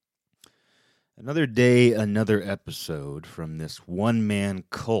Another day, another episode from this one-man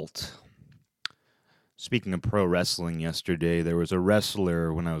cult. Speaking of pro wrestling yesterday, there was a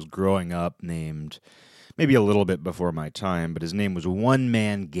wrestler when I was growing up named, maybe a little bit before my time, but his name was One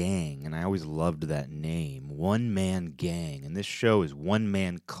Man Gang, and I always loved that name, One Man Gang, and this show is One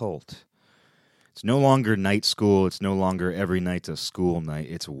Man Cult. It's no longer night school, it's no longer every night's a school night,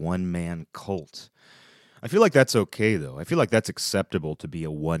 it's One Man Cult. I feel like that's okay, though. I feel like that's acceptable to be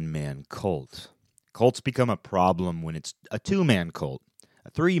a one-man cult. Cults become a problem when it's a two-man cult, a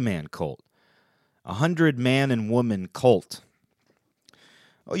three-man cult, 100-man and woman cult.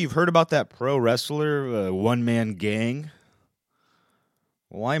 Oh, you've heard about that pro wrestler, one-man gang?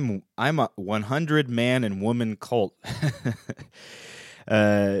 Well, I'm a 100-man and woman cult.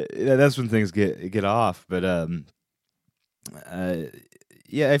 That's when things get off, but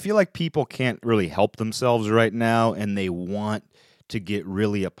yeah, I feel like people can't really help themselves right now, and they want to get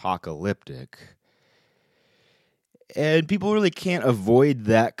really apocalyptic. And people really can't avoid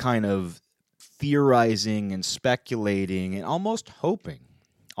that kind of theorizing and speculating and almost hoping.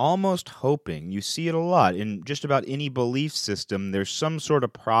 Almost hoping. You see it a lot. In just about any belief system, there's some sort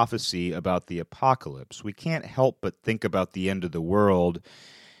of prophecy about the apocalypse. We can't help but think about the end of the world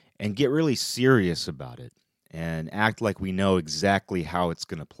and get really serious about it and act like we know exactly how it's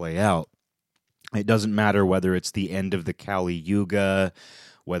going to play out. It doesn't matter whether it's the end of the Kali Yuga,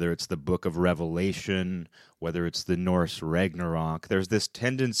 whether it's the Book of Revelation, whether it's the Norse Ragnarok. There's this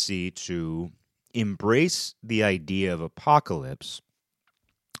tendency to embrace the idea of apocalypse,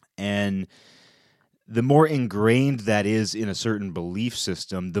 and the more ingrained that is in a certain belief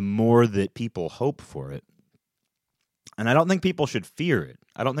system, the more that people hope for it. And I don't think people should fear it.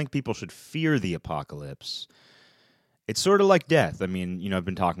 I don't think people should fear the apocalypse. It's sort of like death. I mean, I've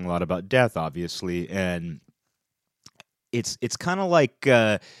been talking a lot about death, obviously, and it's kind of like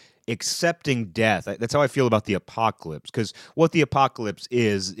accepting death. That's how I feel about the apocalypse, because what the apocalypse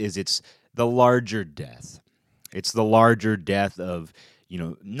is it's the larger death. It's the larger death of,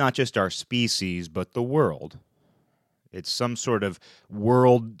 not just our species, but the world. It's some sort of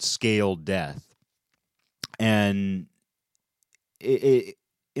world-scale death. And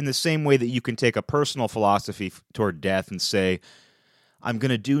in the same way that you can take a personal philosophy toward death and say, I'm going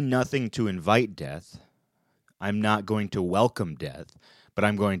to do nothing to invite death, I'm not going to welcome death, but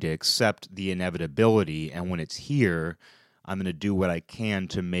I'm going to accept the inevitability, and when it's here, I'm going to do what I can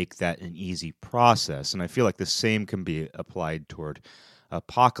to make that an easy process. And I feel like the same can be applied toward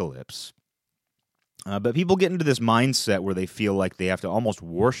apocalypse. But people get into this mindset where they feel like they have to almost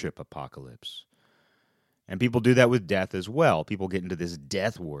worship apocalypse. And people do that with death as well. People get into this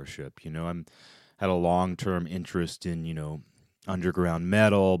death worship. I'm had a long-term interest in, underground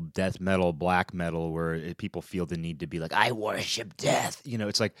metal, death metal, black metal, where people feel the need to be like, I worship death.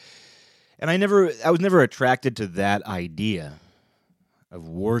 It's like, and I was never attracted to that idea of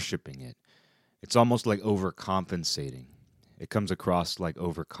worshiping it. It's almost like overcompensating. It comes across like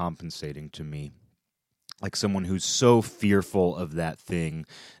overcompensating to me. Like someone who's so fearful of that thing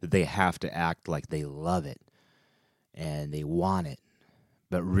that they have to act like they love it and they want it.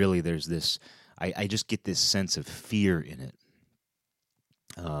 But really there's this, I just get this sense of fear in it.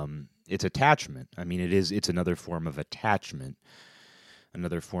 It's attachment. I mean, it's another form of attachment,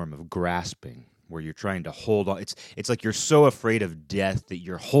 another form of grasping, where you're trying to hold on. It's like you're so afraid of death that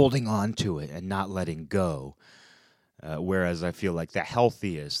you're holding on to it and not letting go. Whereas I feel like the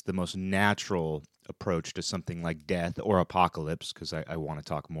healthiest, the most natural approach to something like death or apocalypse, because I want to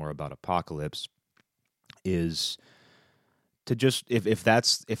talk more about apocalypse, is to just, if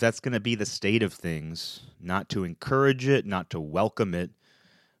that's going to be the state of things, not to encourage it, not to welcome it,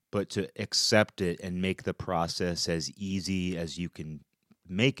 but to accept it and make the process as easy as you can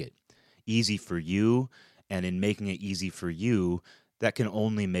make it. Easy for you, and in making it easy for you, that can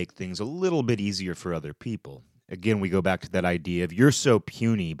only make things a little bit easier for other people. Again, we go back to that idea of you're so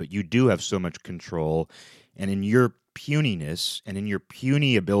puny, but you do have so much control, and in your puniness and in your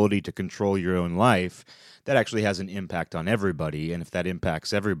puny ability to control your own life, that actually has an impact on everybody, and if that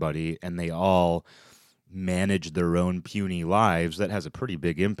impacts everybody and they all manage their own puny lives, that has a pretty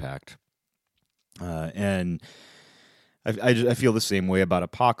big impact. And I feel the same way about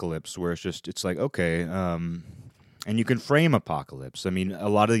apocalypse, where it's like, okay, and you can frame apocalypse. I mean, a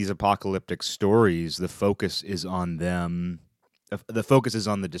lot of these apocalyptic stories, the focus is on them. The focus is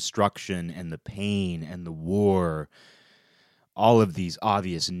on the destruction and the pain and the war, all of these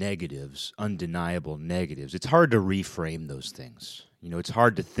obvious negatives, undeniable negatives. It's hard to reframe those things. It's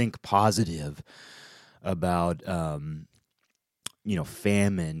hard to think positive about,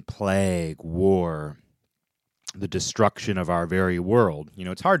 famine, plague, war, the destruction of our very world.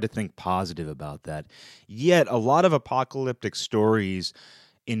 It's hard to think positive about that. Yet, a lot of apocalyptic stories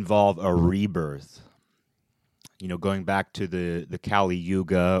involve a rebirth. Going back to the Kali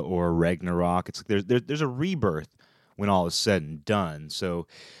Yuga or Ragnarok, it's there's a rebirth when all is said and done. So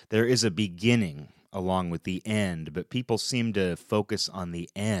there is a beginning along with the end, but people seem to focus on the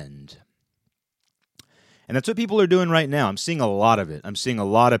end. And that's what people are doing right now. I'm seeing a lot of it. I'm seeing a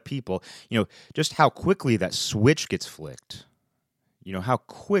lot of people, just how quickly that switch gets flicked. How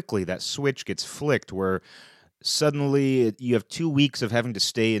quickly that switch gets flicked where suddenly you have 2 weeks of having to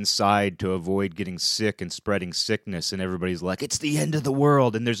stay inside to avoid getting sick and spreading sickness, and everybody's like, it's the end of the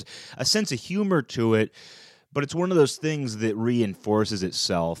world. And there's a sense of humor to it, but it's one of those things that reinforces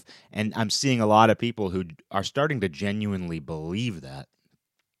itself. And I'm seeing a lot of people who are starting to genuinely believe that.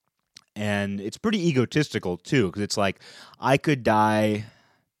 And it's pretty egotistical, too, because it's like, I could die,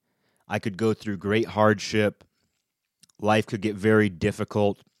 I could go through great hardship, life could get very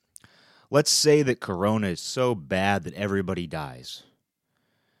difficult. Let's say that Corona is so bad that everybody dies.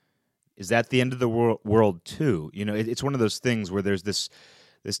 Is that the end of the world, too? It's one of those things where there's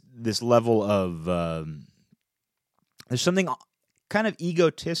this level of, there's something kind of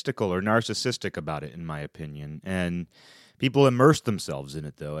egotistical or narcissistic about it, in my opinion, and people immerse themselves in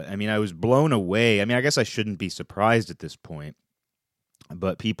it, though. I was blown away. I guess I shouldn't be surprised at this point,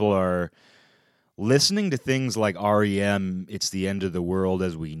 but people are listening to things like REM, It's the End of the World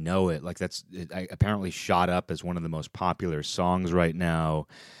as We Know It. Like, that's apparently shot up as one of the most popular songs right now.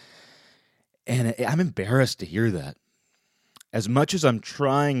 And I'm embarrassed to hear that. As much as I'm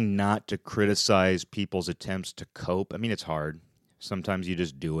trying not to criticize people's attempts to cope, it's hard. Sometimes you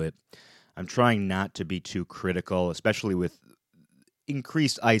just do it. I'm trying not to be too critical, especially with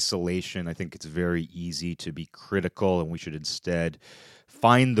increased isolation. I think it's very easy to be critical, and we should instead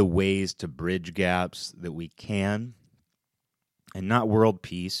find the ways to bridge gaps that we can. And not world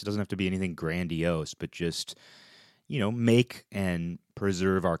peace. It doesn't have to be anything grandiose, but just, make and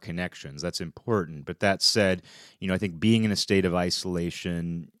preserve our connections. That's important. But that said, I think being in a state of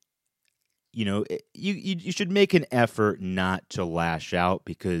isolation, you should make an effort not to lash out,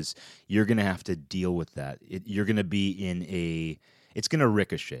 because you're going to have to deal with that. You're going to be it's going to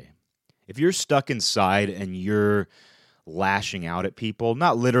ricochet. If you're stuck inside and you're lashing out at people,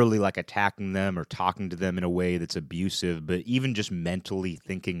 not literally like attacking them or talking to them in a way that's abusive, but even just mentally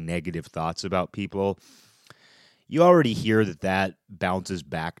thinking negative thoughts about people, you already hear that bounces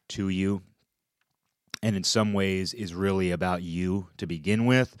back to you. And in some ways is really about you to begin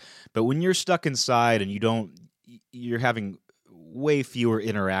with. But when you're stuck inside and you're having way fewer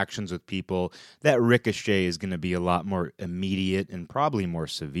interactions with people, that ricochet is going to be a lot more immediate and probably more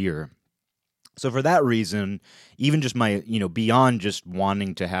severe. So for that reason, even just my, beyond just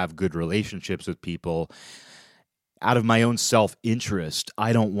wanting to have good relationships with people, out of my own self-interest,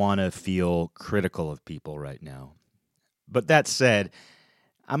 I don't want to feel critical of people right now. But that said,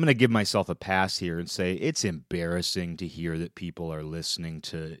 I'm going to give myself a pass here and say it's embarrassing to hear that people are listening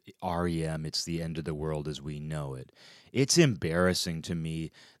to REM, It's the End of the World as We Know It. It's embarrassing to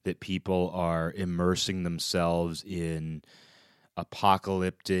me that people are immersing themselves in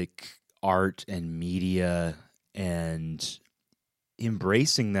apocalyptic art and media and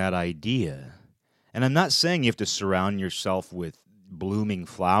embracing that idea. And I'm not saying you have to surround yourself with blooming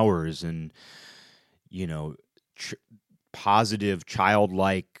flowers and, positive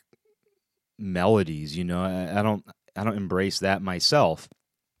childlike melodies. I don't embrace that myself.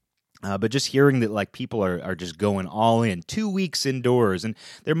 But just hearing that like people are just going all in 2 weeks indoors, and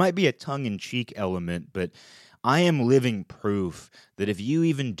there might be a tongue-in-cheek element, but I am living proof that if you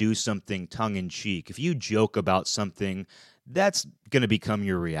even do something tongue-in-cheek, if you joke about something, that's going to become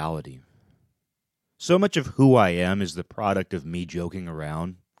your reality. So much of who I am is the product of me joking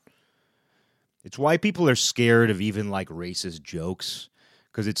around. It's why people are scared of even like racist jokes,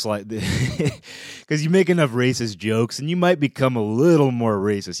 because it's like because you make enough racist jokes and you might become a little more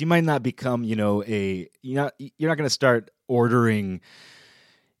racist. You might not become, you're not going to start ordering,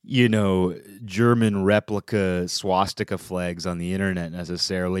 German replica swastika flags on the internet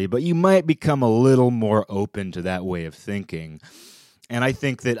necessarily, but you might become a little more open to that way of thinking. And I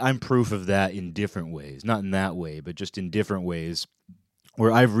think that I'm proof of that in different ways, not in that way, but just in different ways,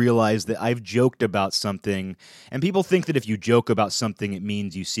 where I've realized that I've joked about something, and people think that if you joke about something, it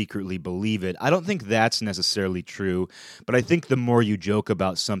means you secretly believe it. I don't think that's necessarily true, but I think the more you joke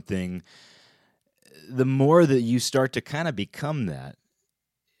about something, the more that you start to kind of become that.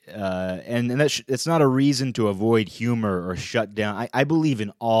 And it's not a reason to avoid humor or shut down. I believe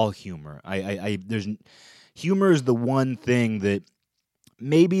in all humor. Humor is the one thing that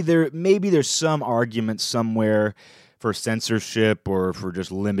maybe there's some argument somewhere for censorship or for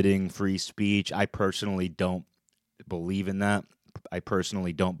just limiting free speech. I personally don't believe in that. I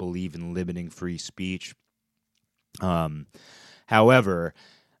personally don't believe in limiting free speech. However,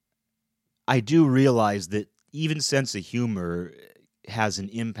 I do realize that even sense of humor has an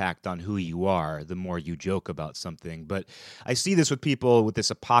impact on who you are the more you joke about something. But I see this with people with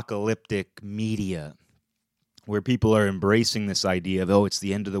this apocalyptic media where people are embracing this idea of, oh, it's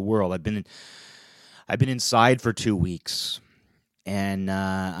the end of the world. I've been inside for 2 weeks, and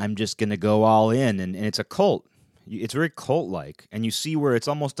I'm just going to go all in. And it's a cult. It's very cult-like, and you see where it's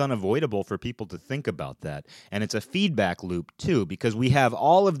almost unavoidable for people to think about that. And it's a feedback loop, too, because we have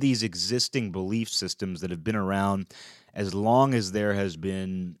all of these existing belief systems that have been around as long as there has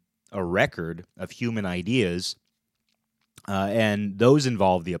been a record of human ideas, and those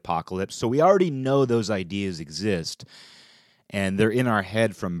involve the apocalypse. So we already know those ideas exist, and they're in our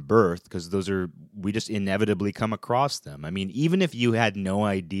head from birth because we just inevitably come across them. I mean, even if you had no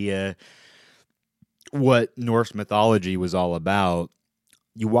idea what Norse mythology was all about,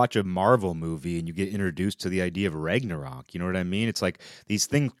 you watch a Marvel movie and you get introduced to the idea of Ragnarok. You know what I mean? It's like these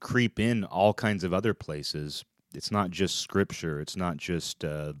things creep in all kinds of other places. It's not just scripture. It's not just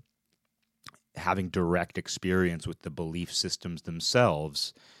having direct experience with the belief systems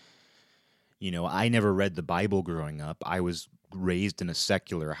themselves. You know, I never read the Bible growing up. I was raised in a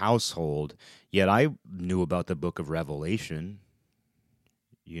secular household, yet I knew about the book of Revelation.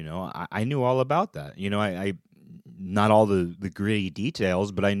 You know, I knew all about that. You know, I not all the gritty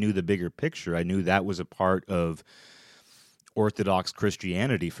details, but I knew the bigger picture. I knew that was a part of Orthodox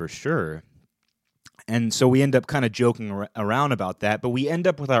Christianity for sure. And so we end up kind of joking around about that, but we end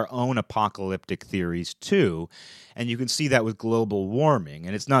up with our own apocalyptic theories too. And you can see that with global warming.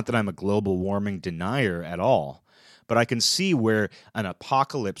 And it's not that I'm a global warming denier at all, but I can see where an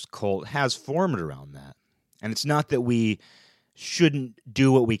apocalypse cult has formed around that. And it's not that we shouldn't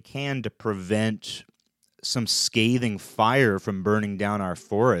do what we can to prevent some scathing fire from burning down our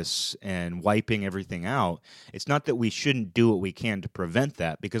forests and wiping everything out. It's not that we shouldn't do what we can to prevent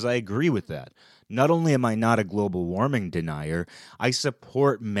that, because I agree with that. Not only am I not a global warming denier, I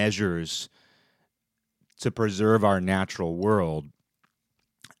support measures to preserve our natural world.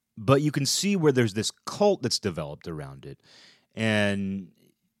 But you can see where there's this cult that's developed around it, and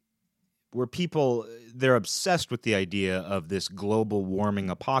where people, they're obsessed with the idea of this global warming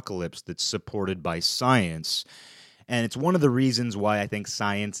apocalypse that's supported by science. And it's one of the reasons why I think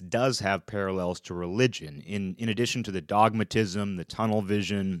science does have parallels to religion. In addition to the dogmatism, the tunnel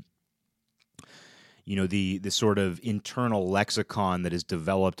vision, you know, the sort of internal lexicon that is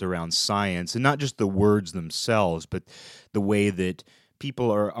developed around science, and not just the words themselves, but the way that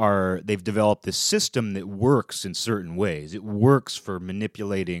people they've developed this system that works in certain ways. It works for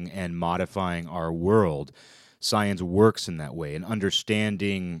manipulating and modifying our world. Science works in that way, and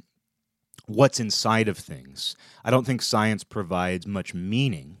understanding what's inside of things. I don't think science provides much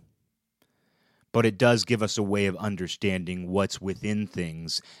meaning, but it does give us a way of understanding what's within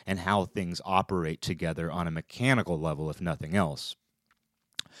things and how things operate together on a mechanical level, if nothing else.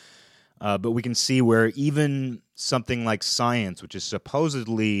 But we can see where even something like science, which is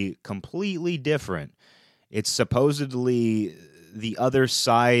supposedly completely different, it's supposedly the other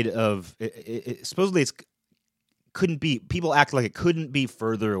side of it. Supposedly it's couldn't be. People act like it couldn't be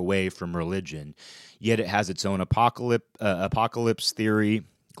further away from religion, yet it has its own apocalypse theory,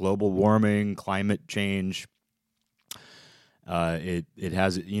 global warming, climate change. It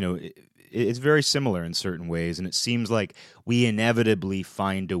has, you know. It's very similar in certain ways, and it seems like we inevitably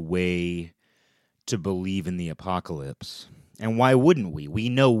find a way to believe in the apocalypse. And why wouldn't we? We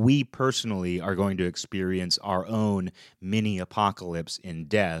know we personally are going to experience our own mini apocalypse in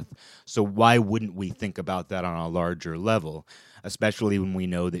death, so why wouldn't we think about that on a larger level, especially when we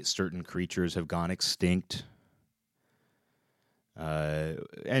know that certain creatures have gone extinct?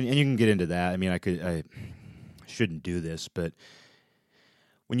 And you can get into that. I mean, I shouldn't do this, but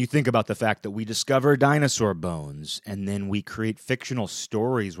when you think about the fact that we discover dinosaur bones and then we create fictional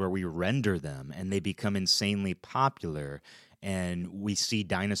stories where we render them and they become insanely popular, and we see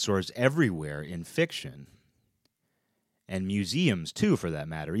dinosaurs everywhere in fiction and museums too, for that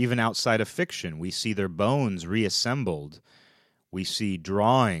matter, even outside of fiction, we see their bones reassembled. We see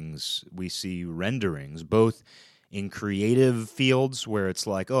drawings, we see renderings, both in creative fields where it's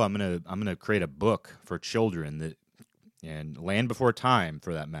like, oh, I'm gonna create a book for children that. And Land Before Time,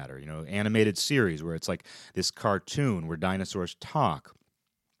 for that matter, you know, animated series where it's like this cartoon where dinosaurs talk.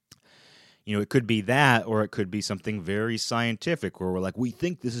 It could be that, or it could be something very scientific where we're like, we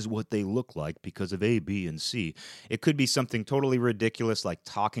think this is what they look like because of A, B, and C. It could be something totally ridiculous like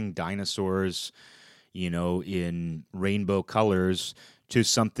talking dinosaurs, in rainbow colors, to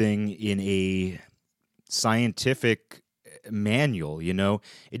something in a scientific manual.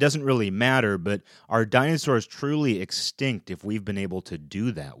 It doesn't really matter, but are dinosaurs truly extinct if we've been able to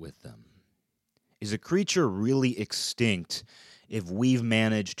do that with them? Is a creature really extinct if we've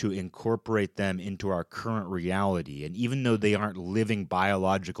managed to incorporate them into our current reality? And even though they aren't living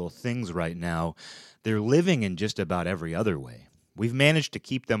biological things right now, they're living in just about every other way. We've managed to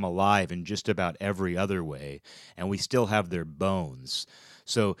keep them alive in just about every other way, and we still have their bones.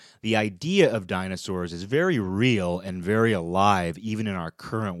 So the idea of dinosaurs is very real and very alive, even in our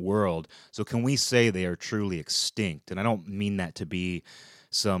current world. So can we say they are truly extinct? And I don't mean that to be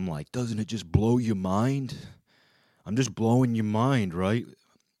some doesn't it just blow your mind? I'm just blowing your mind, right?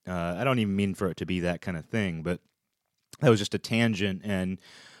 I don't even mean for it to be that kind of thing, but that was just a tangent. And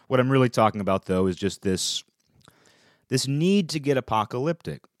what I'm really talking about, though, is just this need to get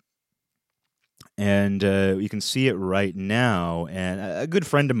apocalyptic. And you can see it right now. And a good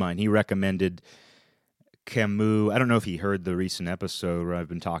friend of mine, he recommended Camus. I don't know if he heard the recent episode where I've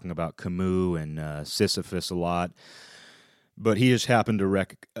been talking about Camus and Sisyphus a lot, but he just happened to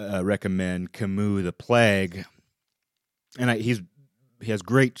recommend Camus' The Plague. And he has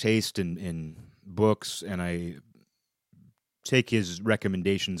great taste in books, and I take his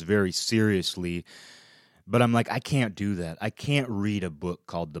recommendations very seriously. But I'm like, I can't do that. I can't read a book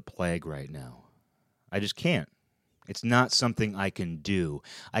called The Plague right now. I just can't. It's not something I can do.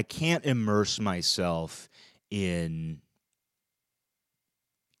 I can't immerse myself in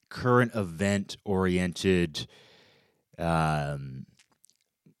current event-oriented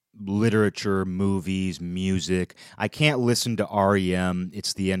literature, movies, music. I can't listen to REM,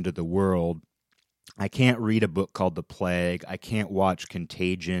 It's the End of the World. I can't read a book called The Plague. I can't watch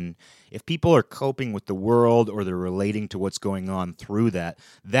Contagion. If people are coping with the world or they're relating to what's going on through that,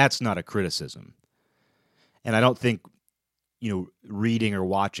 that's not a criticism. And I don't think, reading or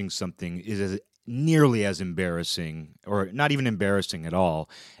watching something is nearly as embarrassing, or not even embarrassing at all,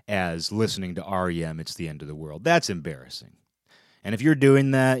 as listening to REM, It's the End of the World. That's embarrassing. And if you're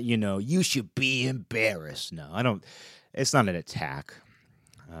doing that, you should be embarrassed. No, I don't. It's not an attack.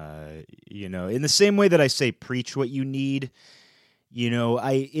 In the same way that I say preach what you need,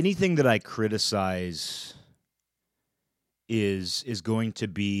 anything that I criticize is going to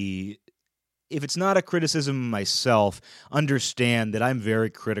be, if it's not a criticism of myself, understand that I'm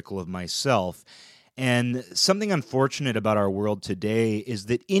very critical of myself. And something unfortunate about our world today is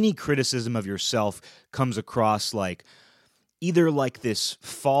that any criticism of yourself comes across either this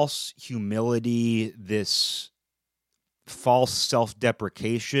false humility, this false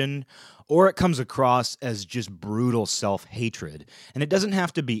self-deprecation, or it comes across as just brutal self-hatred. And it doesn't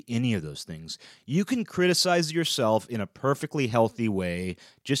have to be any of those things. You can criticize yourself in a perfectly healthy way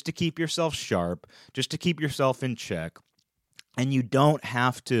just to keep yourself sharp, just to keep yourself in check. And you don't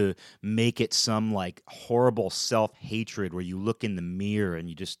have to make it some horrible self-hatred where you look in the mirror and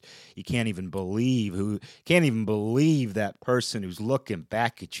you can't even believe that person who's looking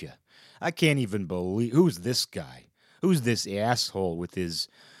back at you. I can't even believe, who's this guy? Who's this asshole with his,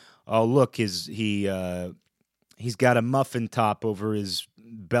 oh look, he's got a muffin top over his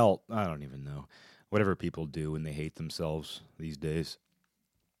belt. I don't even know. Whatever people do when they hate themselves these days.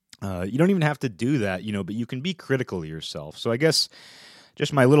 You don't even have to do that, but you can be critical of yourself. So I guess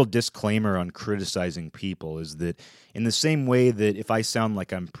just my little disclaimer on criticizing people is that in the same way that if I sound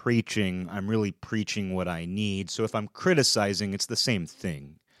like I'm preaching, I'm really preaching what I need. So if I'm criticizing, it's the same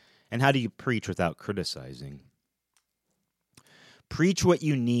thing. And how do you preach without criticizing? Preach what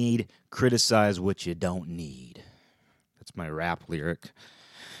you need, criticize what you don't need. That's my rap lyric.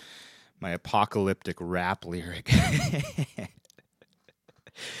 My apocalyptic rap lyric.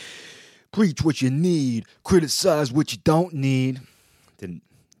 Preach what you need, criticize what you don't need.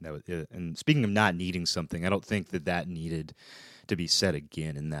 And speaking of not needing something, I don't think that needed to be said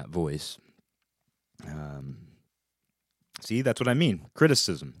again in that voice. See, that's what I mean.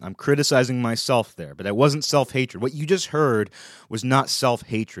 Criticism. I'm criticizing myself there, but that wasn't self-hatred. What you just heard was not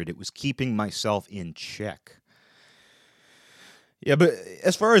self-hatred. It was keeping myself in check. Yeah, but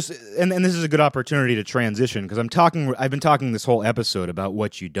as far as, and this is a good opportunity to transition, because I've been talking this whole episode about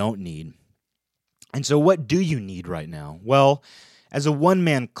what you don't need. And so what do you need right now? Well, as a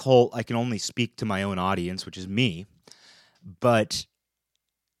one-man cult, I can only speak to my own audience, which is me. But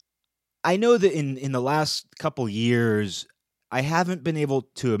I know that in the last couple years, I haven't been able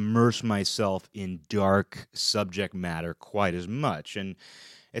to immerse myself in dark subject matter quite as much. And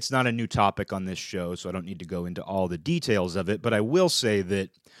It's not a new topic on this show, so I don't need to go into all the details of it, but I will say that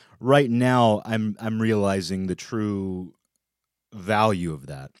right now I'm realizing the true value of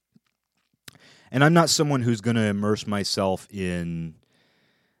that. And I'm not someone who's going to immerse myself in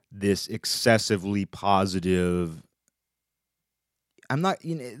this excessively positive. I'm not,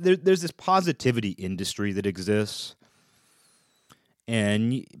 there's this positivity industry that exists,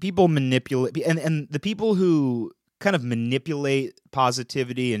 and people manipulate, and the people who kind of manipulate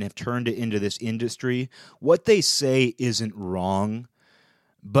positivity and have turned it into this industry, what they say isn't wrong,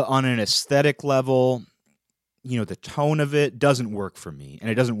 but on an aesthetic level, the tone of it doesn't work for me,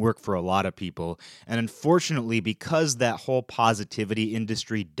 and it doesn't work for a lot of people. And unfortunately, because that whole positivity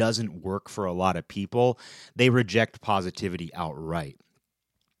industry doesn't work for a lot of people, they reject positivity outright.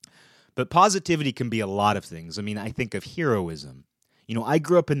 But positivity can be a lot of things. I mean, I think of heroism. I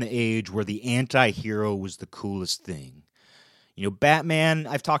grew up in the age where the anti-hero was the coolest thing. Batman,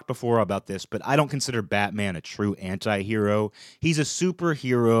 I've talked before about this, but I don't consider Batman a true anti-hero. He's a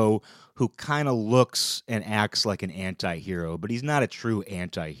superhero who kind of looks and acts like an anti-hero, but he's not a true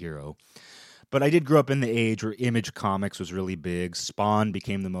anti-hero. But I did grow up in the age where Image Comics was really big. Spawn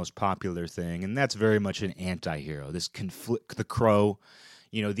became the most popular thing, and that's very much an anti-hero. This the Crow,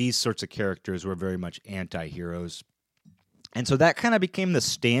 these sorts of characters were very much anti-heroes. And so that kind of became the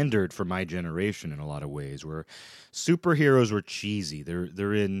standard for my generation in a lot of ways, where superheroes were cheesy.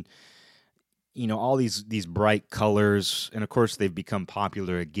 They're in, all these bright colors, and of course they've become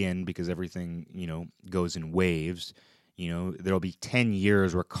popular again because everything, goes in waves. There'll be 10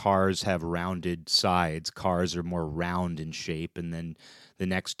 years where cars have rounded sides. Cars are more round in shape, and then the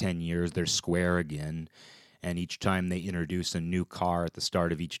next 10 years they're square again. And each time they introduce a new car at the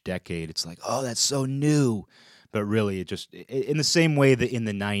start of each decade, it's like, oh, that's so new. But really, it just, in the same way that in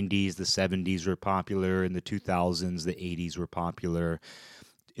the 90s, the 70s were popular, in the 2000s, the 80s were popular,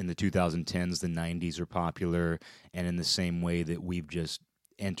 in the 2010s, the 90s were popular, and in the same way that we've just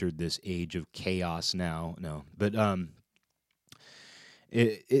entered this age of chaos now. No, but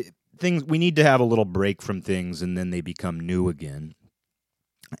things, we need to have a little break from things, and then they become new again.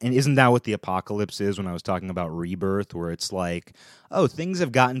 And isn't that what the apocalypse is when I was talking about rebirth, where it's like, oh, things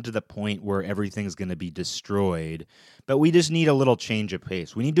have gotten to the point where everything's going to be destroyed, but we just need a little change of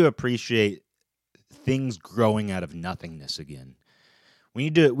pace. We need to appreciate things growing out of nothingness again. We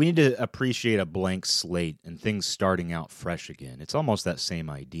need to appreciate a blank slate and things starting out fresh again. It's almost that same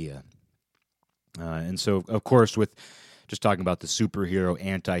idea. And so, of course, with just talking about the superhero,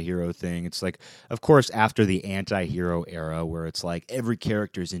 anti-hero thing, it's like, of course, after the anti-hero era, where it's like every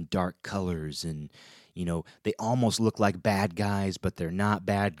character's in dark colors and, they almost look like bad guys, but they're not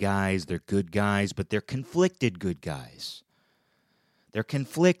bad guys. They're good guys, but they're conflicted good guys. They're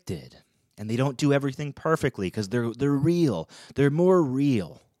conflicted, and they don't do everything perfectly because they're real. They're more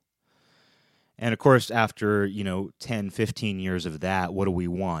real. And, of course, after, 10, 15 years of that, what do we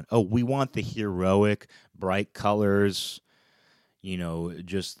want? Oh, we want the heroic, bright colors,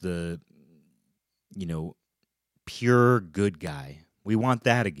 just the, pure good guy. We want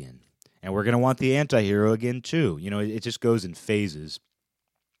that again. And we're going to want the anti-hero again, too. It just goes in phases.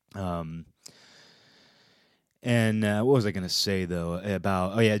 And what was I going to say, though,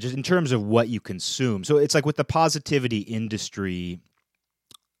 about, just in terms of what you consume. So it's like with the positivity industry,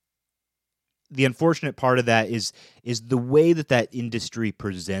 the unfortunate part of that is the way that industry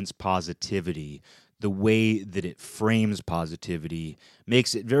presents positivity, the way that it frames positivity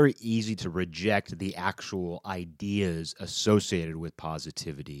makes it very easy to reject the actual ideas associated with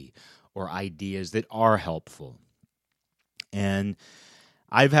positivity or ideas that are helpful. And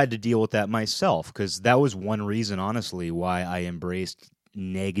I've had to deal with that myself, because that was one reason, honestly, why I embraced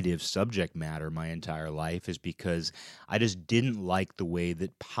negative subject matter my entire life, is because I just didn't like the way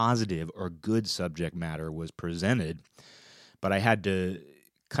that positive or good subject matter was presented. But I had to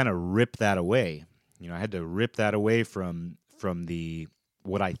kind of rip that away. I had to rip that away from the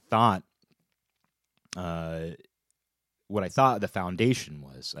what I thought the foundation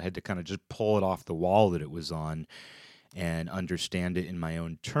was. I had to kind of just pull it off the wall that it was on and understand it in my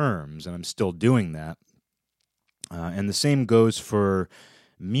own terms, and I'm still doing that. And the same goes for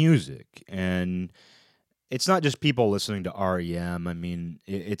music. And it's not just people listening to REM. I mean,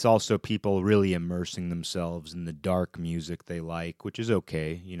 it's also people really immersing themselves in the dark music they like, which is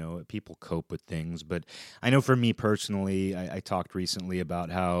okay. People cope with things. But I know for me personally, I talked recently about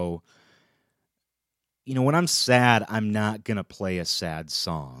how, when I'm sad, I'm not going to play a sad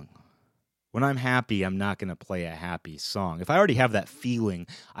song. When I'm happy, I'm not going to play a happy song. If I already have that feeling,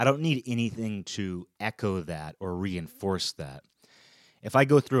 I don't need anything to echo that or reinforce that. If I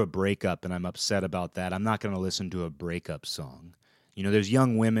go through a breakup and I'm upset about that, I'm not going to listen to a breakup song. There's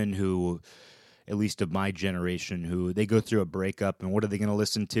young women who, at least of my generation, who they go through a breakup, and what are they going to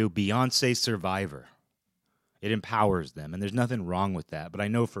listen to? Beyonce's Survivor. It empowers them, and there's nothing wrong with that. But I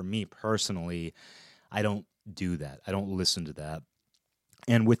know for me personally, I don't do that. I don't listen to that.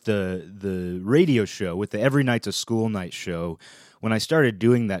 And with the radio show, with the Every Night's a School Night show, when I started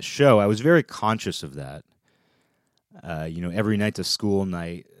doing that show, I was very conscious of that. Every night's a school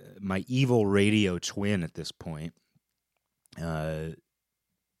night. My evil radio twin at this point. I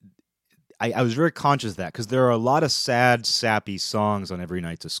was very conscious of that because there are a lot of sad, sappy songs on Every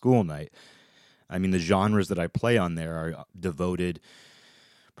Night's a School Night. I mean, the genres that I play on there are devoted.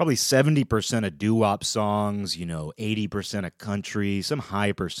 Probably 70% of doo-wop songs, 80% of country, some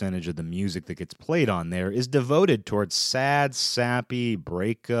high percentage of the music that gets played on there is devoted towards sad, sappy,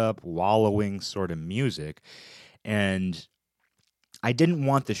 breakup, wallowing sort of music. And I didn't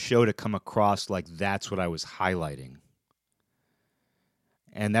want the show to come across like that's what I was highlighting.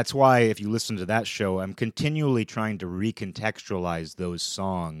 And that's why if you listen to that show, I'm continually trying to recontextualize those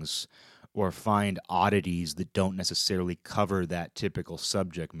songs or find oddities that don't necessarily cover that typical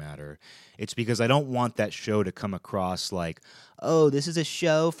subject matter. It's because I don't want that show to come across like, oh, this is a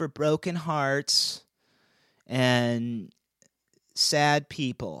show for broken hearts and sad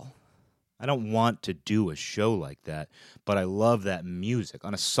people. I don't want to do a show like that, but I love that music.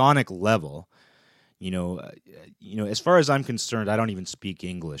 On a sonic level, as far as I'm concerned, I don't even speak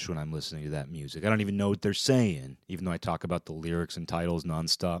English when I'm listening to that music. I don't even know what they're saying, even though I talk about the lyrics and titles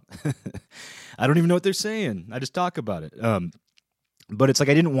nonstop. I don't even know what they're saying. I just talk about it. But it's like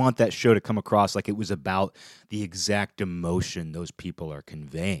I didn't want that show to come across like it was about the exact emotion those people are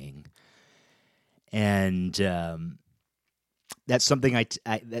conveying. And that's something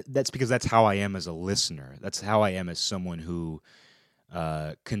that's because that's how I am as a listener. That's how I am as someone who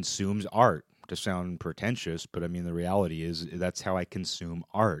consumes art. To sound pretentious, but I mean the reality is that's how I consume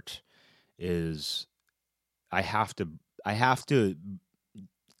art. Is I have to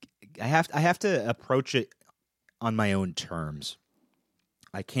approach it on my own terms.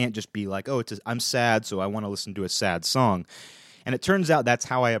 I can't just be like, I'm sad, so I want to listen to a sad song. And it turns out that's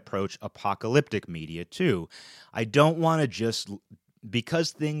how I approach apocalyptic media too. I don't want to just,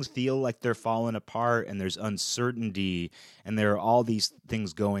 because things feel like they're falling apart and there's uncertainty and there are all these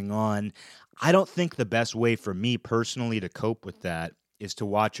things going on, I don't think the best way for me personally to cope with that is to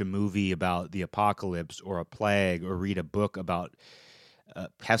watch a movie about the apocalypse or a plague or read a book about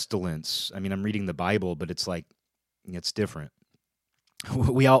pestilence. I mean, I'm reading the Bible, but it's like, it's different.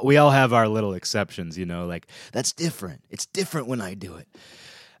 We all have our little exceptions, like that's different. It's different when I do it.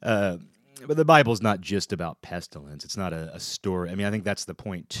 But the Bible's not just about pestilence. It's not a story. I mean, I think that's the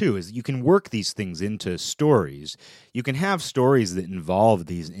point, too, is you can work these things into stories. You can have stories that involve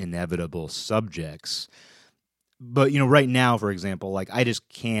these inevitable subjects. But, right now, for example, like I just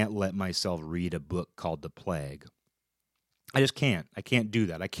can't let myself read a book called The Plague. I just can't. I can't do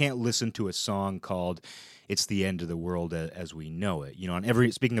that. I can't listen to a song called It's the End of the World as We Know It.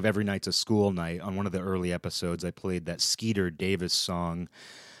 Speaking of Every Night's a School Night, on one of the early episodes, I played that Skeeter Davis song.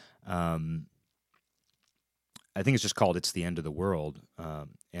 I think it's just called It's the End of the World,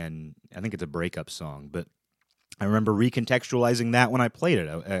 and I think it's a breakup song, but I remember recontextualizing that when I played it.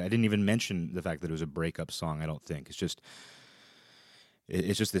 I didn't even mention the fact that it was a breakup song, I don't think. It's just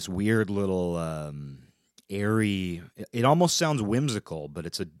this weird little airy, it almost sounds whimsical, but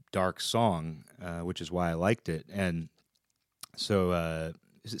it's a dark song, which is why I liked it. And so,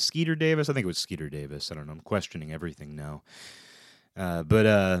 is it Skeeter Davis? I think it was Skeeter Davis. I don't know. I'm questioning everything now.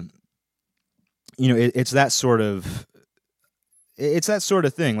 But it's that sort of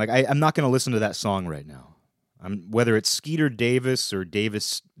thing. Like I'm not going to listen to that song right now. Whether it's Skeeter Davis or David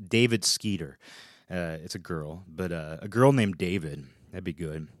Skeeter. It's a girl, but a girl named David. That'd be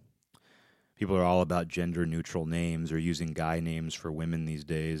good. People are all about gender-neutral names or using guy names for women these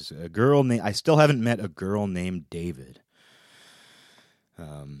days. I still haven't met a girl named David.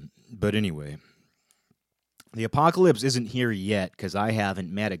 But anyway, the apocalypse isn't here yet because I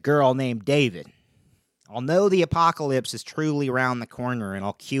haven't met a girl named David. I'll know the apocalypse is truly around the corner, and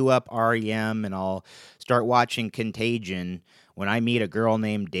I'll queue up REM, and I'll start watching Contagion when I meet a girl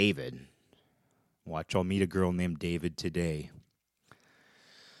named David. I'll meet a girl named David today.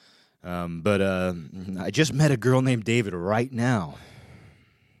 But I just met a girl named David right now.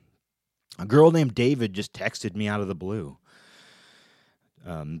 A girl named David just texted me out of the blue.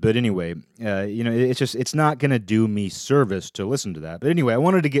 But anyway, it's not going to do me service to listen to that. But anyway, I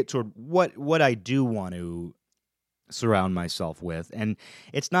wanted to get toward what I do want to surround myself with. And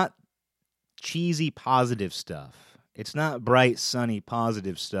it's not cheesy positive stuff. It's not bright, sunny,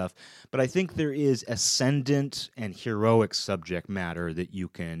 positive stuff, but I think there is ascendant and heroic subject matter that you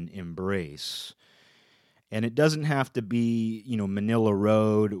can embrace. And it doesn't have to be, Manila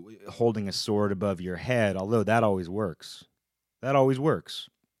Road holding a sword above your head, although that always works. That always works.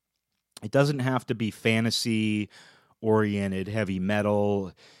 It doesn't have to be fantasy-oriented, heavy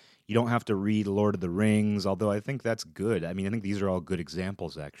metal. You don't have to read Lord of the Rings, although I think that's good. I think these are all good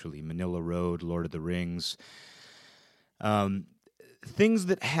examples, actually. Manila Road, Lord of the Rings. Things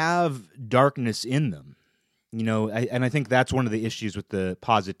that have darkness in them. And I think that's one of the issues with the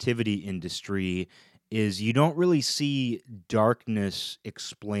positivity industry is you don't really see darkness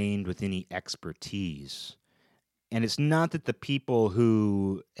explained with any expertise. And it's not that the people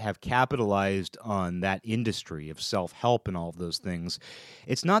who have capitalized on that industry of self-help and all of those things,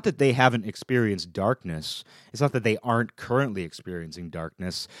 it's not that they haven't experienced darkness. It's not that they aren't currently experiencing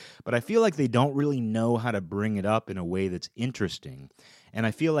darkness, but I feel like they don't really know how to bring it up in a way that's interesting. And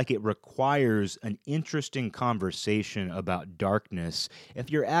I feel like it requires an interesting conversation about darkness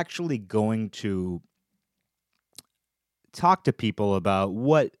if you're actually going to talk to people about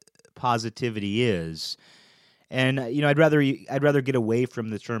what positivity is. And I'd rather get away from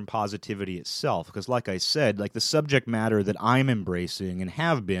the term positivity itself because, like I said, like the subject matter that I'm embracing and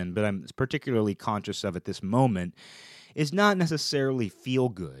have been, but I'm particularly conscious of at this moment, is not necessarily feel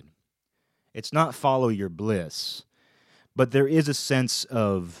good. It's not follow your bliss, but there's a sense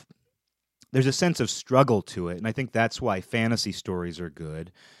of struggle to it, and I think that's why fantasy stories are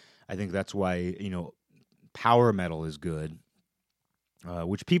good. I think that's why power metal is good.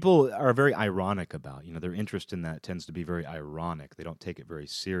 Which people are very ironic about. Their interest in that tends to be very ironic. They don't take it very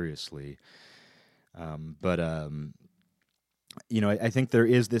seriously. I think there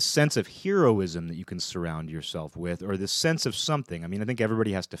is this sense of heroism that you can surround yourself with, or this sense of something. I think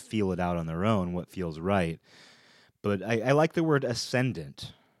everybody has to feel it out on their own, what feels right. But I like the word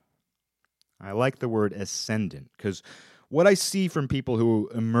ascendant. I like the word ascendant, because what I see from people who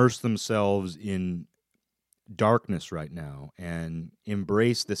immerse themselves in darkness right now and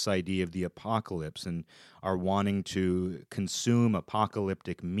embrace this idea of the apocalypse and are wanting to consume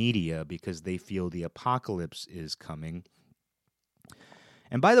apocalyptic media because they feel the apocalypse is coming.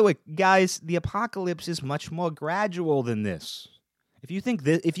 And by the way, guys, the apocalypse is much more gradual than this. If you think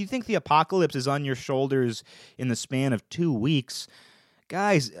the apocalypse is on your shoulders in the span of 2 weeks,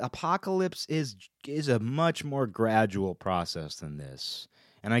 guys, apocalypse is a much more gradual process than this.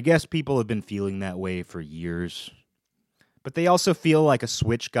 And I guess people have been feeling that way for years. But they also feel like a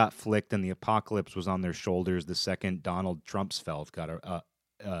switch got flicked and the apocalypse was on their shoulders the second Donald Trumpsfeld got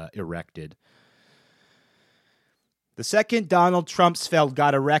erected. The second Donald Trumpsfeld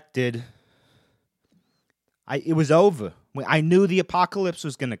got erected, it was over. I knew the apocalypse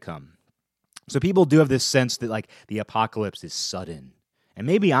was going to come. So people do have this sense that like the apocalypse is sudden. And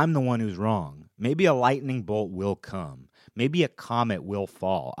maybe I'm the one who's wrong. Maybe a lightning bolt will come. Maybe a comet will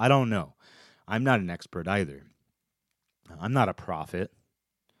fall. I don't know. I'm not an expert either. I'm not a prophet.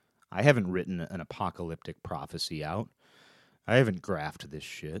 I haven't written an apocalyptic prophecy out. I haven't graphed this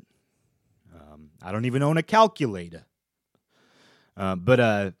shit. I don't even own a calculator.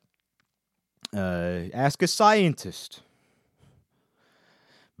 But ask a scientist.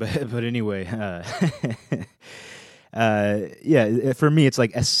 But anyway, for me, it's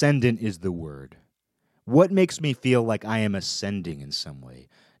like ascendant is the word. What makes me feel like I am ascending in some way?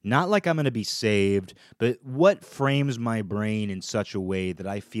 Not like I'm going to be saved, but what frames my brain in such a way that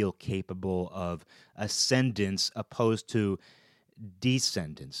I feel capable of ascendance opposed to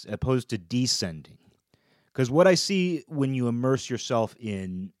descendance, opposed to descending? Because what I see when you immerse yourself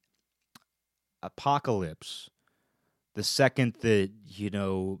in apocalypse, the second that,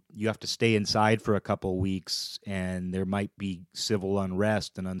 you have to stay inside for a couple weeks and there might be civil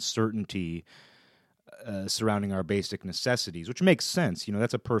unrest and uncertainty surrounding our basic necessities, which makes sense.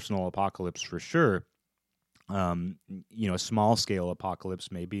 That's a personal apocalypse for sure. A small-scale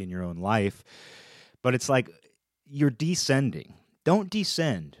apocalypse maybe in your own life. But it's like you're descending. Don't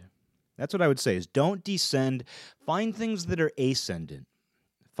descend. That's what I would say is don't descend. Find things that are ascendant.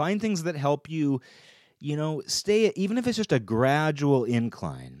 Find things that help you, stay, even if it's just a gradual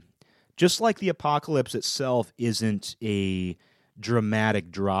incline. Just like the apocalypse itself isn't a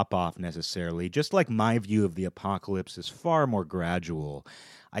dramatic drop-off necessarily, just like my view of the apocalypse is far more gradual,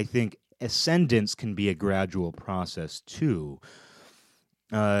 I think ascendance can be a gradual process too.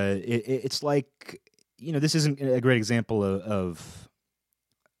 It's like, this isn't a great example of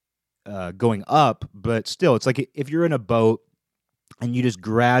going up, but still, it's like if you're in a boat and you just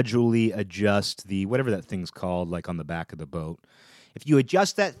gradually adjust the, whatever that thing's called, like on the back of the boat. If you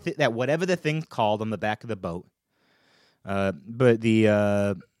adjust that whatever the thing's called on the back of the boat, But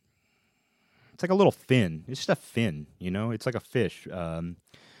it's like a little fin. It's just a fin, It's like a fish.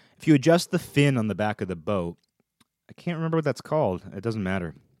 If you adjust the fin on the back of the boat, I can't remember what that's called. It doesn't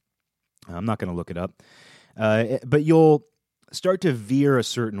matter. I'm not going to look it up. But you'll start to veer a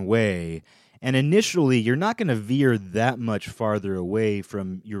certain way. And initially, you're not going to veer that much farther away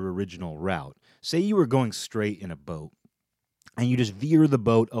from your original route. Say you were going straight in a boat, and you just veer the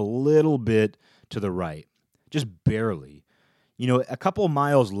boat a little bit to the right, just barely. A couple of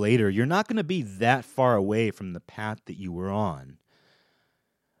miles later, you're not going to be that far away from the path that you were on.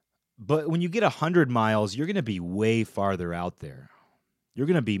 But when you get 100 miles, you're going to be way farther out there. You're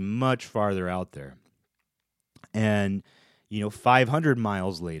going to be much farther out there. And, 500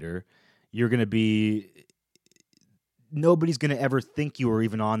 miles later, you're going to be... Nobody's going to ever think you were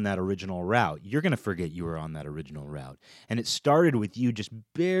even on that original route. You're going to forget you were on that original route. And it started with you just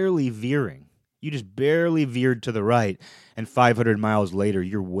barely veering. You just barely veered to the right, and 500 miles later,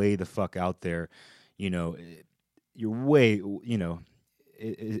 you're way the fuck out there. You're way,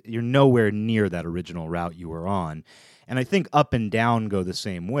 you're nowhere near that original route you were on. And I think up and down go the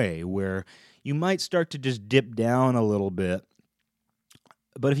same way, where you might start to just dip down a little bit.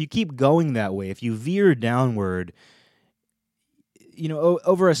 But if you keep going that way, if you veer downward,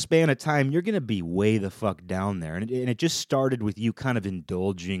 over a span of time, you're going to be way the fuck down there. And it just started with you kind of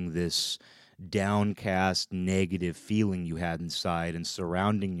indulging this downcast, negative feeling you had inside and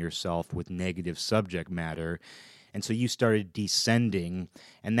surrounding yourself with negative subject matter. And so you started descending,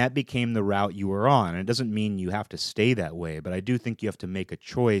 and that became the route you were on. And it doesn't mean you have to stay that way, but I do think you have to make a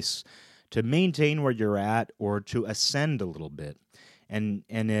choice to maintain where you're at or to ascend a little bit. And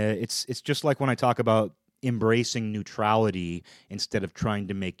it's just like when I talk about embracing neutrality instead of trying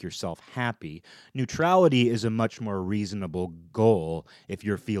to make yourself happy. Neutrality is a much more reasonable goal if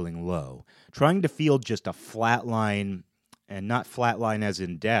you're feeling low. Trying to feel just a flat line, and not flat line as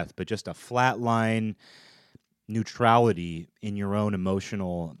in death, but just a flat line neutrality in your own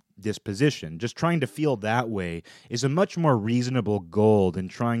emotional disposition, just trying to feel that way is a much more reasonable goal than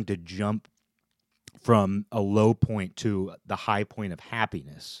trying to jump from a low point to the high point of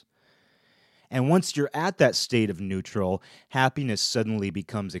happiness. And once you're at that state of neutral, happiness suddenly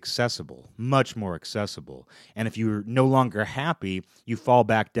becomes accessible, much more accessible. And if you're no longer happy, you fall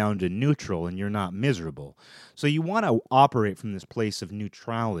back down to neutral and you're not miserable. So you want to operate from this place of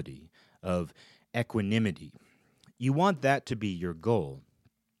neutrality, of equanimity. You want that to be your goal.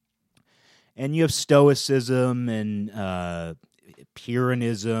 And you have Stoicism and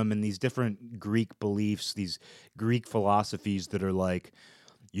Pyrrhonism and these different Greek beliefs, these Greek philosophies that are like,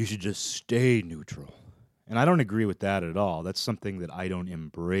 you should just stay neutral. And I don't agree with that at all. That's something that I don't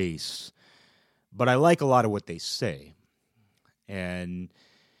embrace. But I like a lot of what they say. And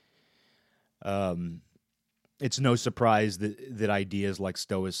it's no surprise that ideas like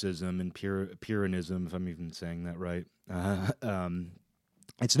Stoicism and Pyrrhonism, if I'm even saying that right,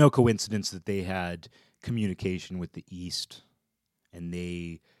 it's no coincidence that they had communication with the East. And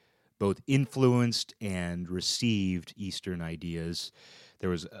they both influenced and received Eastern ideas. There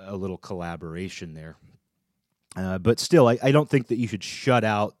was a little collaboration there. But still, I don't think that you should shut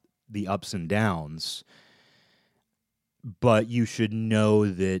out the ups and downs, but you should know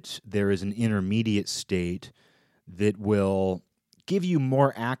that there is an intermediate state that will give you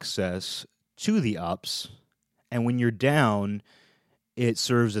more access to the ups, and when you're down, it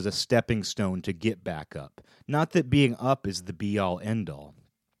serves as a stepping stone to get back up. Not that being up is the be-all, end-all,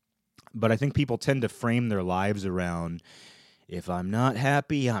 but I think people tend to frame their lives around, if I'm not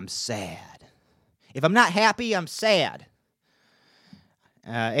happy, I'm sad. If I'm not happy, I'm sad.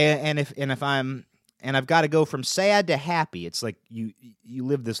 And I've got to go from sad to happy. It's like you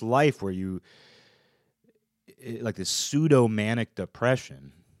live this life where you like this pseudo-manic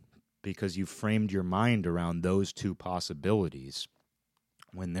depression because you framed your mind around those two possibilities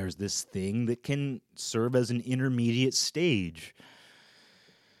when there's this thing that can serve as an intermediate stage.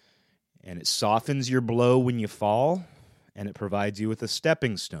 And it softens your blow when you fall, and it provides you with a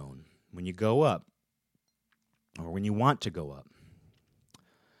stepping stone when you go up or when you want to go up.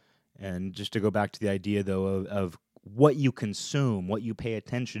 And just to go back to the idea, though, of what you consume, what you pay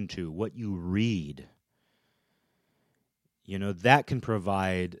attention to, what you read, that can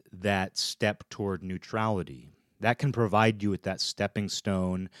provide that step toward neutrality. That can provide you with that stepping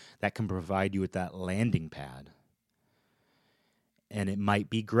stone. That can provide you with that landing pad. And it might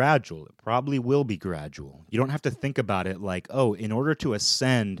be gradual. It probably will be gradual. You don't have to think about it like, oh, in order to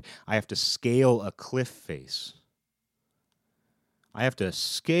ascend, I have to scale a cliff face. I have to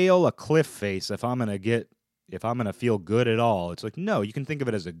scale a cliff face if I'm going to get, if I'm going to feel good at all. It's like, no, you can think of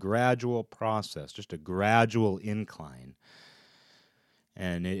it as a gradual process, just a gradual incline.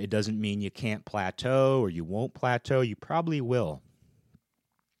 And it doesn't mean you can't plateau or you won't plateau. You probably will.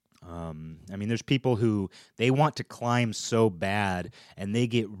 I mean, there's people who they want to climb so bad and they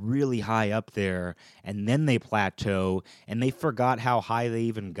get really high up there and then they plateau and they forgot how high they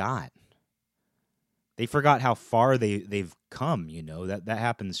even got. They forgot how far they've come, you know. That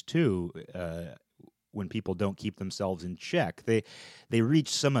happens too when people don't keep themselves in check. They reach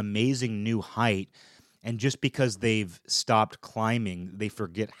some amazing new height, and just because they've stopped climbing, they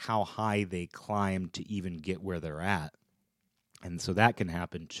forget how high they climbed to even get where they're at. And so that can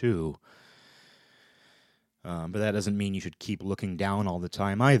happen too. But that doesn't mean you should keep looking down all the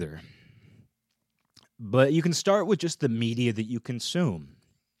time either. But you can start with just the media that you consume.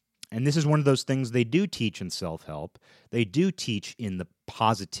 And this is one of those things they do teach in self-help. They do teach in the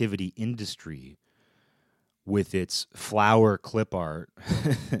positivity industry with its flower clip art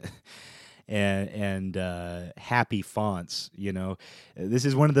and happy fonts, you know. This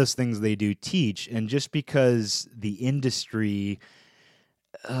is one of those things they do teach, and just because the industry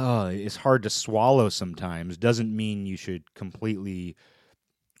is hard to swallow sometimes doesn't mean you should completely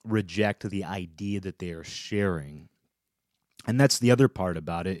reject the idea that they are sharing. And that's the other part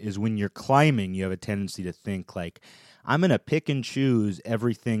about it, is when you're climbing, you have a tendency to think like, I'm going to pick and choose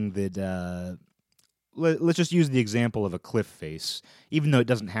everything that let's just use the example of a cliff face, even though it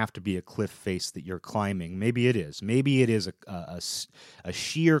doesn't have to be a cliff face that you're climbing. Maybe it is. Maybe it is a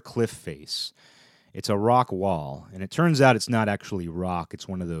sheer cliff face. It's a rock wall, and it turns out it's not actually rock. It's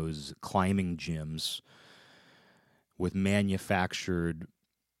one of those climbing gyms with manufactured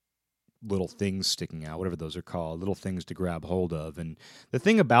little things sticking out, whatever those are called, little things to grab hold of. And the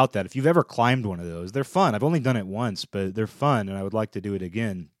thing about that, if you've ever climbed one of those, they're fun. I've only done it once, but they're fun, and I would like to do it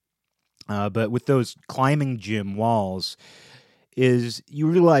again. But with those climbing gym walls, is you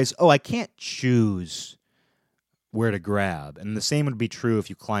realize, I can't choose where to grab. And the same would be true if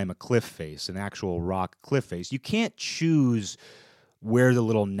you climb a cliff face, an actual rock cliff face. You can't choose where the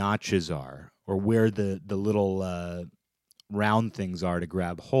little notches are or where the little round things are to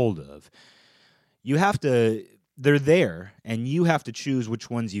grab hold of. They're there, and you have to choose which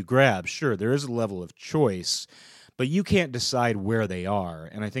ones you grab. Sure, there is a level of choice, but you can't decide where they are.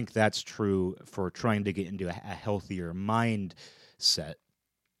 And I think that's true for trying to get into a healthier mindset.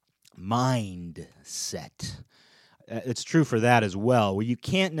 It's true for that as well, where you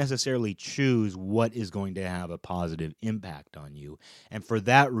can't necessarily choose what is going to have a positive impact on you. And for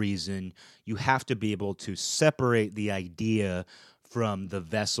that reason, you have to be able to separate the idea from the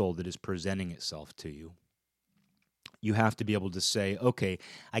vessel that is presenting itself to you. You have to be able to say, okay,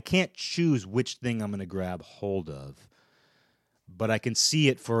 I can't choose which thing I'm going to grab hold of, but I can see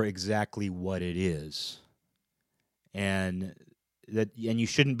it for exactly what it is. And you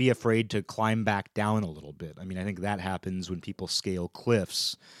shouldn't be afraid to climb back down a little bit. I mean, I think that happens when people scale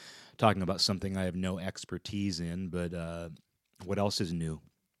cliffs. Talking about something I have no expertise in, but what else is new?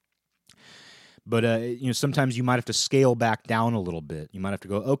 But sometimes you might have to scale back down a little bit. You might have to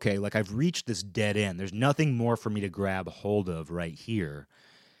go, okay, like I've reached this dead end. There's nothing more for me to grab hold of right here,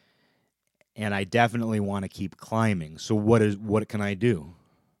 and I definitely want to keep climbing. So what can I do?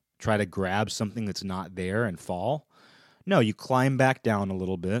 Try to grab something that's not there and fall? No, you climb back down a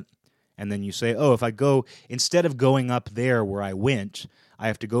little bit, and then you say, if I go, instead of going up there where I went, I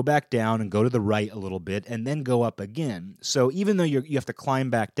have to go back down and go to the right a little bit and then go up again. So even though you have to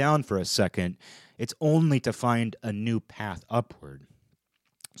climb back down for a second, it's only to find a new path upward.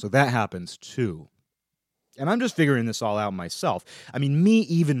 So that happens too. And I'm just figuring this all out myself. I mean, me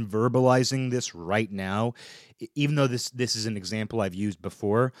even verbalizing this right now, even though this is an example I've used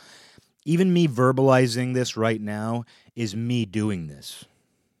before, even me verbalizing this right now is me doing this.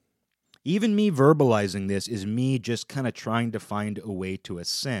 Even me verbalizing this is me just kind of trying to find a way to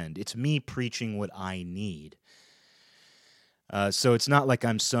ascend. It's me preaching what I need. So it's not like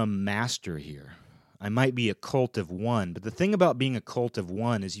I'm some master here. I might be a cult of one, but the thing about being a cult of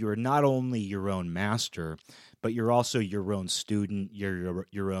one is you are not only your own master, but you're also your own student, you're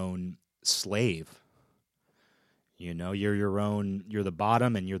your own slave. You know, you're the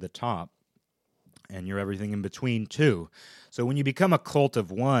bottom and you're the top. And you're everything in between too. So when you become a cult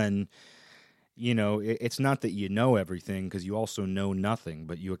of one, you know, it's not that you know everything, because you also know nothing,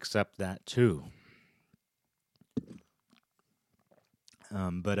 but you accept that too.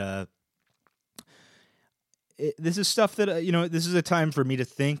 This is stuff that, this is a time for me to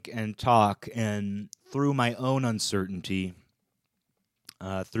think and talk, and through my own uncertainty,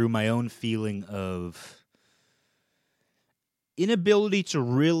 through my own feeling of inability to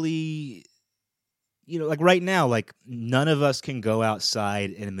really, like right now, like none of us can go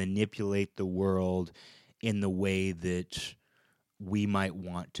outside and manipulate the world in the way that we might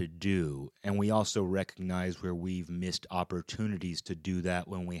want to do. And we also recognize where we've missed opportunities to do that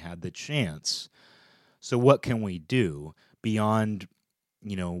when we had the chance. So what can we do beyond,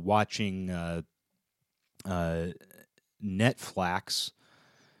 watching Netflix?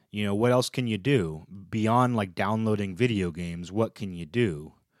 What else can you do? Beyond like downloading video games, what can you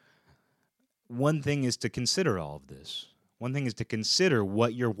do? One thing is to consider all of this. One thing is to consider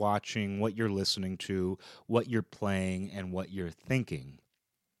what you're watching, what you're listening to, what you're playing, and what you're thinking.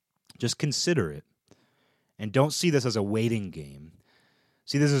 Just consider it. And don't see this as a waiting game.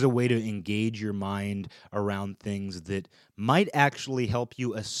 See this as a way to engage your mind around things that might actually help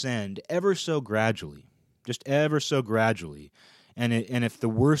you ascend ever so gradually. Just ever so gradually. And if the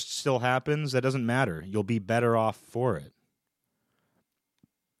worst still happens, that doesn't matter. You'll be better off for it.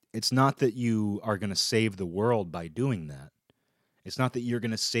 It's not that you are going to save the world by doing that. It's not that you're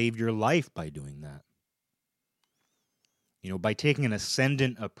going to save your life by doing that. By taking an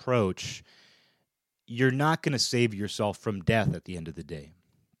ascendant approach, you're not going to save yourself from death at the end of the day.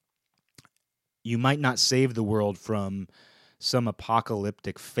 You might not save the world from some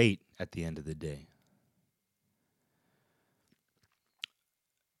apocalyptic fate at the end of the day.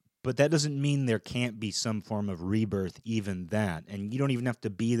 But that doesn't mean there can't be some form of rebirth, even that. And you don't even have to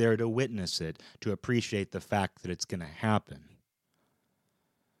be there to witness it, to appreciate the fact that it's going to happen.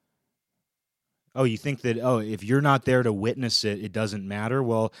 Oh, you think that, if you're not there to witness it, it doesn't matter?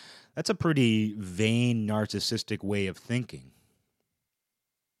 Well, that's a pretty vain, narcissistic way of thinking.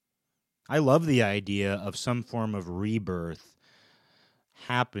 I love the idea of some form of rebirth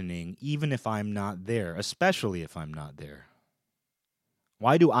happening, even if I'm not there, especially if I'm not there.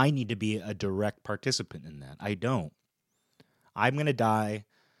 Why do I need to be a direct participant in that? I don't. I'm going to die.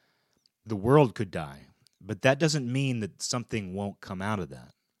 The world could die. But that doesn't mean that something won't come out of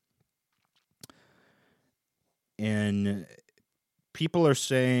that. And people are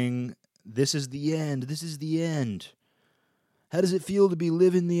saying, this is the end. This is the end. How does it feel to be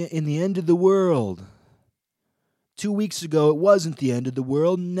living in the end of the world? 2 weeks ago, it wasn't the end of the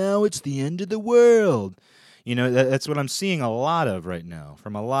world. Now it's the end of the world. That's what I'm seeing a lot of right now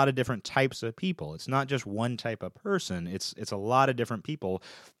from a lot of different types of people. It's not just one type of person. It's a lot of different people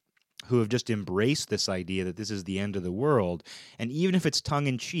who have just embraced this idea that this is the end of the world. And even if it's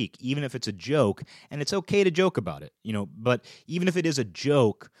tongue-in-cheek, even if it's a joke, and it's okay to joke about it, but even if it is a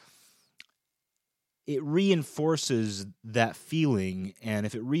joke, it reinforces that feeling. And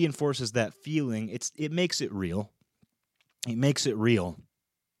if it reinforces that feeling, it makes it real. It makes it real.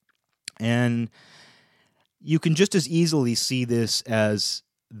 And you can just as easily see this as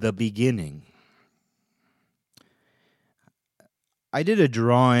the beginning. I did a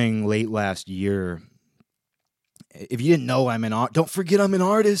drawing late last year. If you didn't know, don't forget I'm an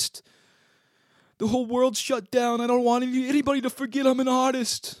artist. The whole world's shut down. I don't want anybody to forget I'm an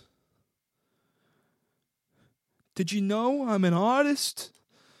artist. Did you know I'm an artist?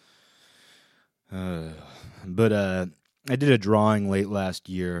 But I did a drawing late last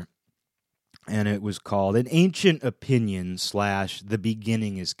year. And it was called An Ancient Opinion / The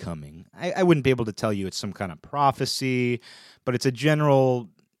Beginning is Coming. I wouldn't be able to tell you it's some kind of prophecy, but it's a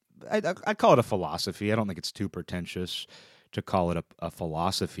general, I call it a philosophy. I don't think it's too pretentious to call it a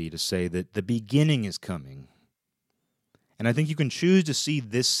philosophy, to say that the beginning is coming. And I think you can choose to see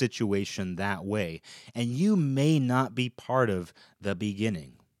this situation that way. And you may not be part of the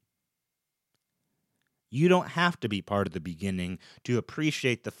beginning. You don't have to be part of the beginning to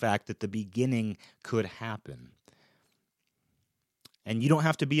appreciate the fact that the beginning could happen. And you don't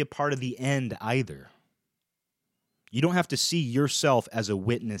have to be a part of the end either. You don't have to see yourself as a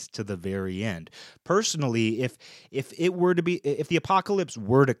witness to the very end. Personally, if the apocalypse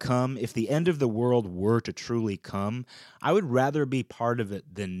were to come, if the end of the world were to truly come, I would rather be part of it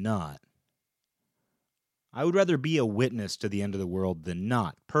than not. I would rather be a witness to the end of the world than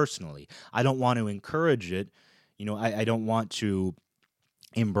not, personally. I don't want to encourage it. I don't want to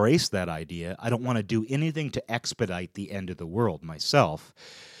embrace that idea. I don't want to do anything to expedite the end of the world myself.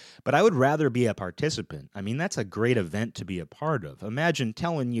 But I would rather be a participant. That's a great event to be a part of. Imagine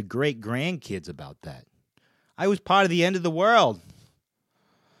telling your great-grandkids about that. I was part of the end of the world.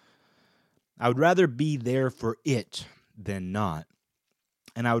 I would rather be there for it than not.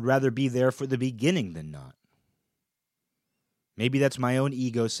 And I would rather be there for the beginning than not. Maybe that's my own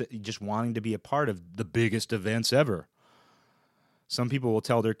ego just wanting to be a part of the biggest events ever. Some people will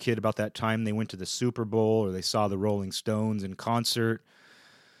tell their kid about that time they went to the Super Bowl or they saw the Rolling Stones in concert.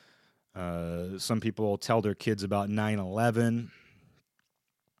 Some people will tell their kids about 9/11.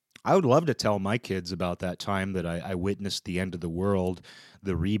 I would love to tell my kids about that time that I witnessed the end of the world,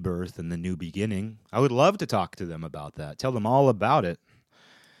 the rebirth, and the new beginning. I would love to talk to them about that, tell them all about it.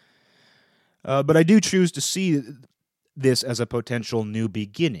 But I do choose to see this as a potential new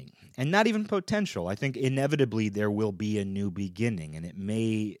beginning. And not even potential. I think inevitably there will be a new beginning, and it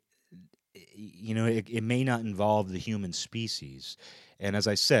may, it may not involve the human species. And as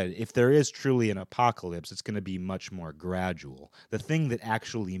I said, if there is truly an apocalypse, it's going to be much more gradual. The thing that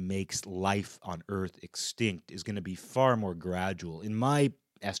actually makes life on Earth extinct is going to be far more gradual. In my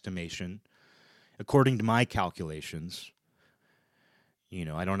estimation, according to my calculations,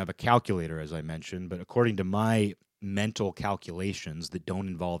 I don't have a calculator, as I mentioned, but according to my mental calculations that don't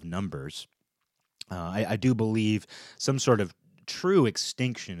involve numbers, I do believe some sort of true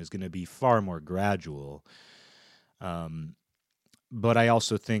extinction is going to be far more gradual. But I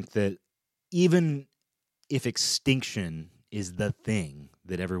also think that even if extinction is the thing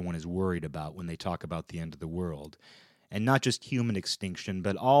that everyone is worried about when they talk about the end of the world, and not just human extinction,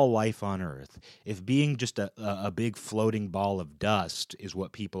 but all life on Earth, if being just a big floating ball of dust is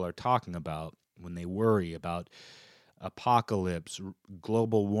what people are talking about when they worry about apocalypse,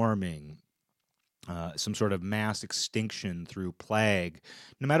 global warming, some sort of mass extinction through plague,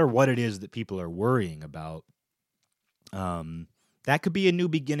 no matter what it is that people are worrying about, that could be a new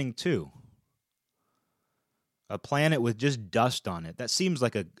beginning too. A planet with just dust on it, that seems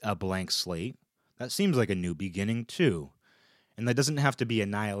like a blank slate. That seems like a new beginning too. And that doesn't have to be a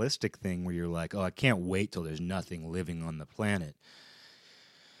nihilistic thing where you're like, oh, I can't wait till there's nothing living on the planet.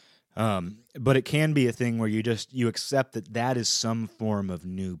 But it can be a thing where you accept that is some form of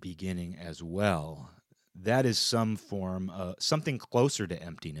new beginning as well. That is some form of something closer to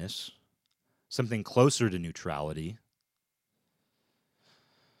emptiness, something closer to neutrality.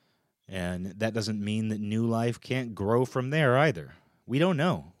 And that doesn't mean that new life can't grow from there either. We don't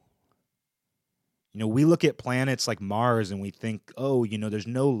know. We look at planets like Mars and we think, oh, there's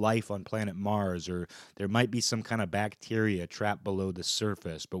no life on planet Mars, or there might be some kind of bacteria trapped below the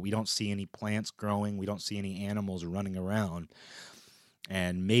surface, but we don't see any plants growing. We don't see any animals running around.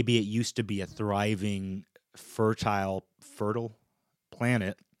 And maybe it used to be a thriving, fertile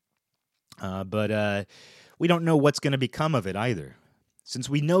planet, but we don't know what's going to become of it either. Since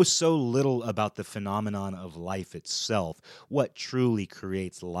we know so little about the phenomenon of life itself, what truly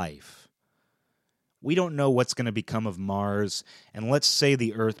creates life, we don't know what's going to become of Mars, and let's say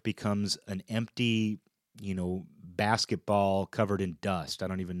the Earth becomes an empty, basketball covered in dust. I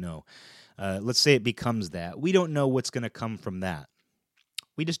don't even know. Let's say it becomes that. We don't know what's going to come from that.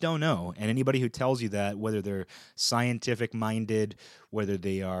 We just don't know. And anybody who tells you that, whether they're scientific-minded, whether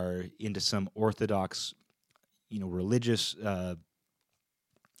they are into some orthodox, religious,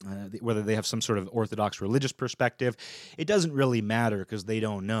 whether they have some sort of orthodox religious perspective, it doesn't really matter because they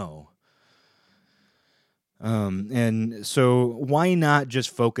don't know. And so why not just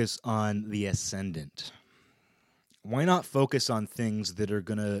focus on the ascendant? Why not focus on things that are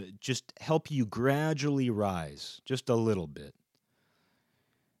going to just help you gradually rise just a little bit?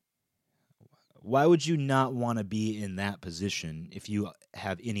 Why would you not want to be in that position if you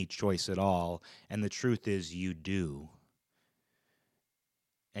have any choice at all? And the truth is you do.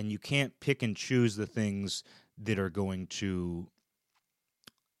 And you can't pick and choose the things that are going to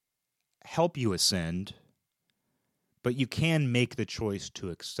help you ascend, but you can make the choice to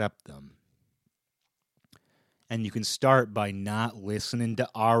accept them. And you can start by not listening to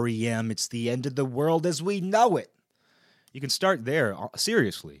REM. It's the end of the world as we know it. You can start there.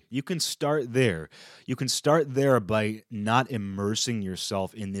 Seriously, you can start there. You can start there by not immersing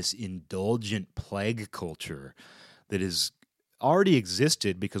yourself in this indulgent plague culture that is already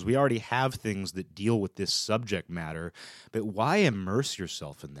existed because we already have things that deal with this subject matter. But why immerse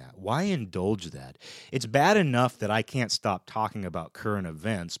yourself in that? Why indulge that? It's bad enough that I can't stop talking about current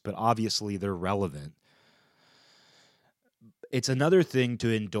events, but obviously they're relevant. It's another thing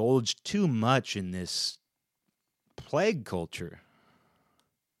to indulge too much in this plague culture.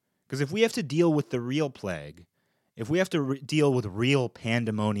 Because if we have to deal with the real plague, if we have to deal with real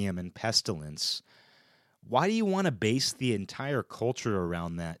pandemonium and pestilence, why do you want to base the entire culture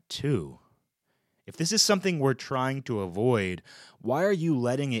around that too? If this is something we're trying to avoid, why are you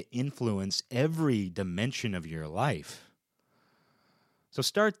letting it influence every dimension of your life? So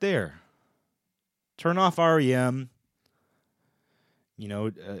start there. Turn off REM.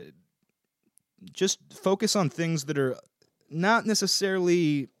 Just focus on things that are not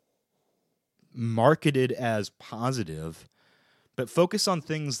necessarily marketed as positive, but focus on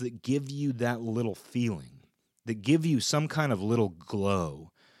things that give you that little feeling, that give you some kind of little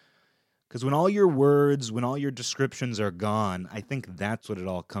glow. Because when all your words, when all your descriptions are gone, I think that's what it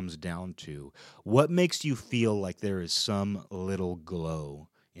all comes down to. What makes you feel like there is some little glow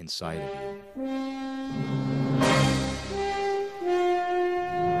inside of you?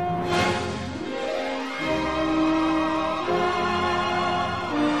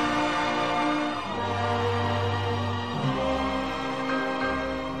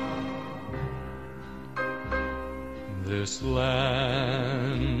 This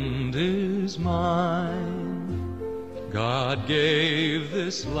land is mine. God gave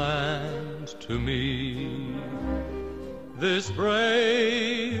this land to me. This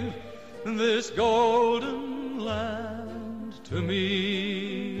brave, this golden land to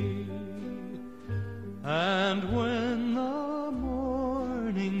me. And when the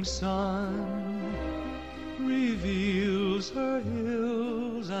morning sun reveals her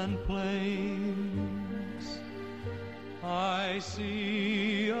hills and plains, I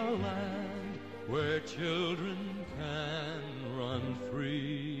see a land where children can